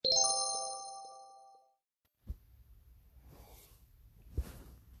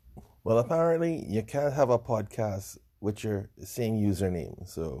Well, apparently you can't have a podcast with your same username.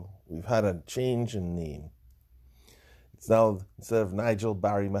 So we've had a change in name. It's now, instead of Nigel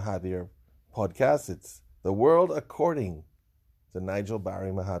Barry Mahabir podcast, it's The World According to Nigel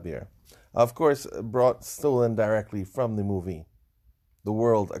Barry Mahabir. Of course, stolen directly from the movie The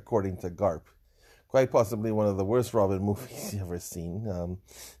World According to Garp. Quite possibly one of the worst Robin movies you've ever seen.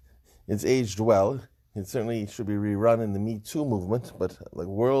 It's aged well. It certainly should be rerun in the Me Too movement, but The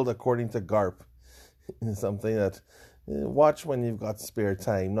World According to Garp is something that watch when you've got spare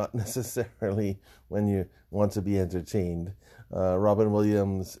time, not necessarily when you want to be entertained. Robin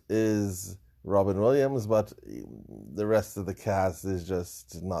Williams is Robin Williams, but the rest of the cast is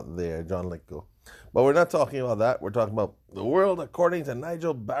just not there. John Lithgow. But we're not talking about that. We're talking about The World According to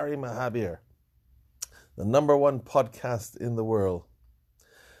Nigel Barry Mahabir, the number one podcast in the world.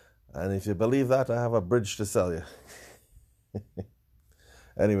 And if you believe that, I have a bridge to sell you.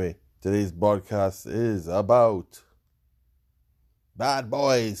 Anyway, today's broadcast is about Bad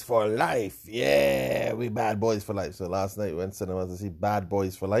Boys for Life. Yeah, we Bad Boys for Life. So last night we went to cinema to see Bad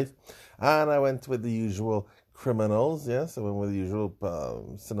Boys for Life. And I went with the usual criminals. Yes, I went with the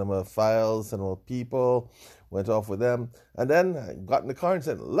usual cinema files, cinema people. Went off with them. And then I got in the car and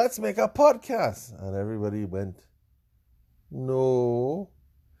said, let's make a podcast. And everybody went, No,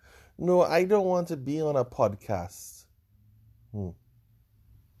 I don't want to be on a podcast.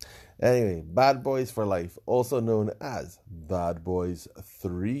 Anyway, Bad Boys for Life, also known as Bad Boys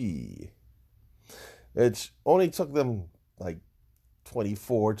 3. It only took them like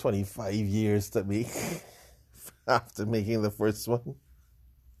 24, 25 years to make after making the first one.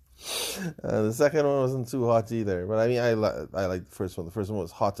 The second one wasn't too hot either. But I mean, I liked the first one. The first one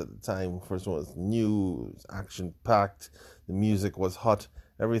was hot at the time. The first one was new, it was action-packed. The music was hot.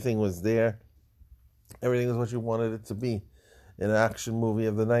 Everything was there. Everything was what you wanted it to be in an action movie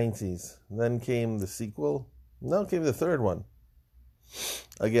of the 90s. Then came the sequel. Now came the third one.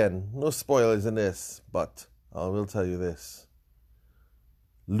 Again, no spoilers in this, but I will tell you this.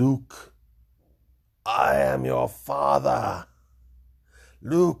 Luke, I am your father.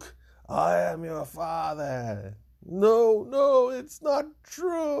 Luke, I am your father. No, it's not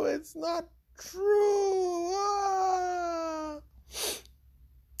true. It's not true. Ah.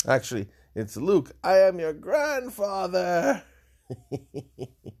 Actually, it's Luke, I am your grandfather.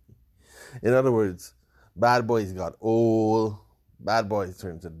 In other words, Bad Boys got old. Bad Boys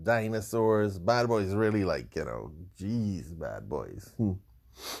turned to dinosaurs. Bad Boys really Bad Boys.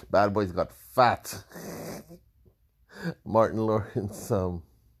 Bad Boys got fat. Martin Lawrence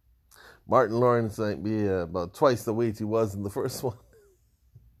might be about twice the weight he was in the first one.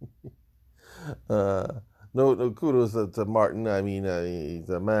 No kudos to Martin. I mean, he's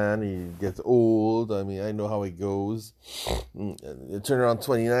a man. He gets old. I mean, I know how it goes. You turn around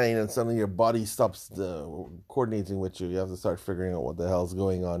 29 and suddenly your body stops coordinating with you. You have to start figuring out what the hell's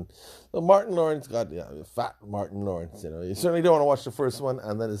going on. So Martin Lawrence got fat Martin Lawrence. You certainly don't want to watch the first one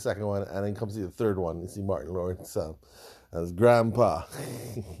and then the second one and then come see the third one. You see Martin Lawrence as Grandpa.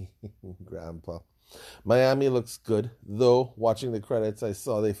 Grandpa. Miami looks good, though. Watching the credits, I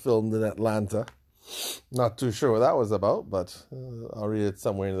saw they filmed in Atlanta. Not too sure what that was about, but I'll read it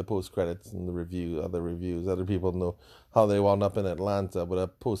somewhere in the post-credits and other reviews. Other people know how they wound up in Atlanta with a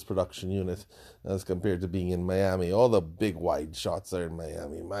post-production unit as compared to being in Miami. All the big wide shots are in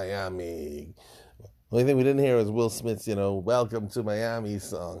Miami. Miami. The only thing we didn't hear was Will Smith's, Welcome to Miami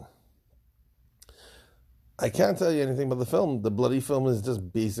song. I can't tell you anything about the film. The bloody film is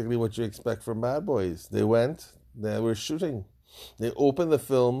just basically what you expect from Bad Boys. They were shooting. They opened the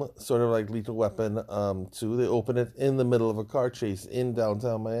film sort of like Lethal Weapon 2. They open it in the middle of a car chase in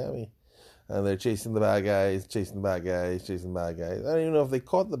downtown Miami. And they're chasing the bad guys. I don't even know if they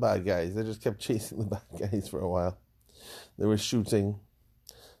caught the bad guys. They just kept chasing the bad guys for a while. They were shooting.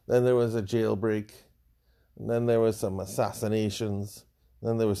 Then there was a jailbreak. And then there was some assassinations.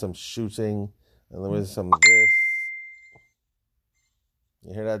 Then there was some shooting. And there was some this.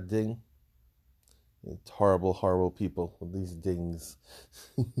 You hear that ding? It's horrible, horrible people with these dings.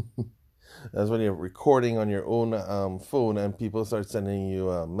 That's when you're recording on your own phone and people start sending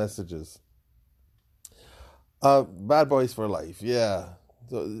you messages. Bad Boys for Life, yeah.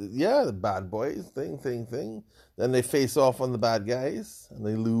 So, yeah, the bad boys, thing. Then they face off on the bad guys and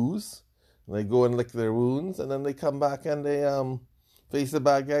they lose. And they go and lick their wounds and then they come back and they face the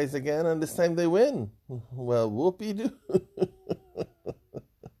bad guys again and this time they win. Well, whoopee-doo.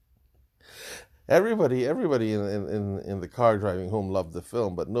 Everybody in the car driving home loved the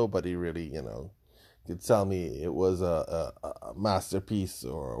film, but nobody really, could tell me it was a masterpiece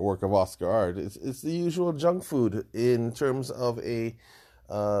or a work of Oscar art. It's the usual junk food in terms of a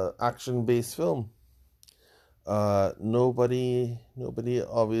action-based film. Nobody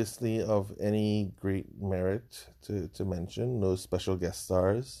obviously of any great merit to mention. No special guest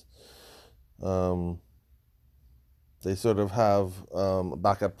stars. They sort of have a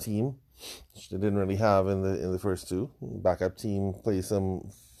backup team, which they didn't really have in the first two. Backup team plays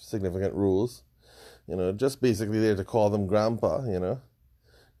some significant roles. Just basically there to call them grandpa. There's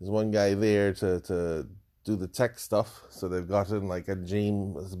one guy there to do the tech stuff. So they've gotten like a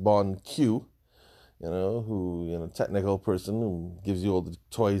James Bond Q, who, technical person who gives you all the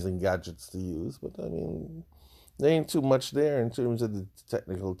toys and gadgets to use. But I mean, there ain't too much there in terms of the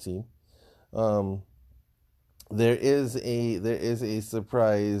technical team. There is a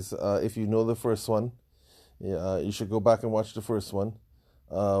surprise. If you know the first one, you should go back and watch the first one.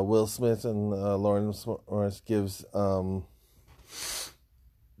 Will Smith and Lawerence gives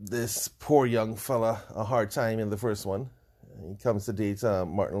this poor young fella a hard time in the first one. He comes to date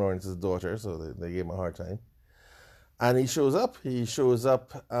Martin Lawrence's daughter, so they gave him a hard time. And he shows up. He shows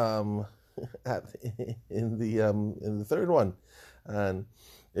up in the third one, and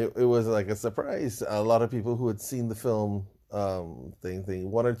it was like a surprise. A lot of people who had seen the film thing.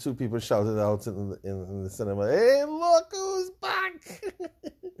 One or two people shouted out in the cinema, "Hey, look who's back!"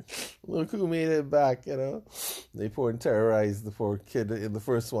 Look who made it back, They terrorized the poor kid in the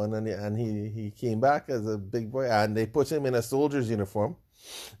first one, and he came back as a big boy, and they put him in a soldier's uniform.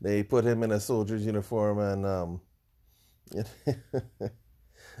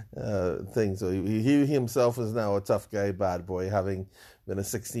 Thing. So he himself is now a tough guy, bad boy, having been a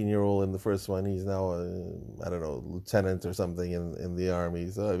 16-year-old in the first one. He's now I don't know, lieutenant or something in the army.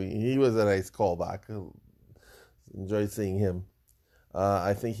 So I mean, he was a nice callback. Enjoyed seeing him.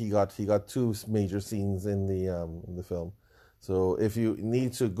 I think he got two major scenes in the film. So if you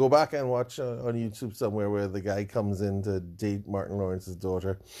need to go back and watch on YouTube somewhere where the guy comes in to date Martin Lawrence's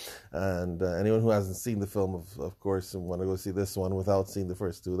daughter, and anyone who hasn't seen the film, of course, and want to go see this one without seeing the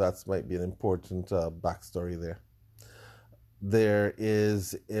first two, that might be an important backstory there. There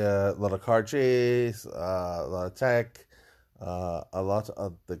is a lot of car chase, a lot of tech. A lot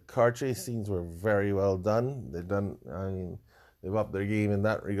of the car chase scenes were very well done. They've upped their game in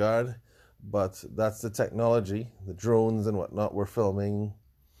that regard. But that's the technology. The drones and whatnot we're filming.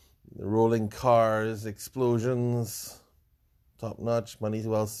 The rolling cars, explosions, top notch, money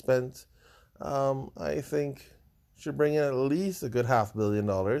well spent. I think should bring in at least a good $500 million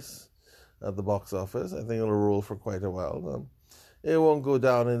at the box office. I think it'll roll for quite a while. It won't go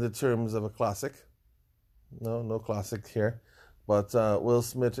down in the terms of a classic. No classic here. But Will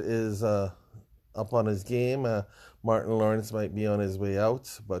Smith is up on his game. Martin Lawrence might be on his way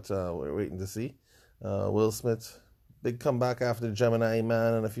out, but we're waiting to see. Will Smith, big comeback after Gemini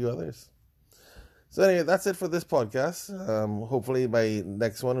Man and a few others. So anyway, that's it for this podcast. Hopefully by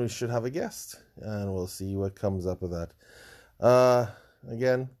next one we should have a guest, and we'll see what comes up with that.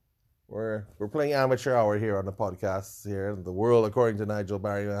 Again, we're playing amateur hour here on the podcast here, the world according to Nigel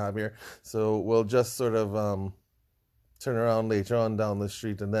Barry I have here. So we'll just sort of turn around later on down the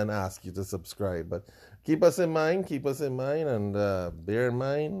street and then ask you to subscribe. But keep us in mind, and bear in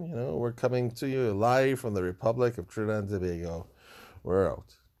mind, we're coming to you live from the Republic of Trinidad and Tobago. We're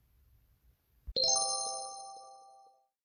out.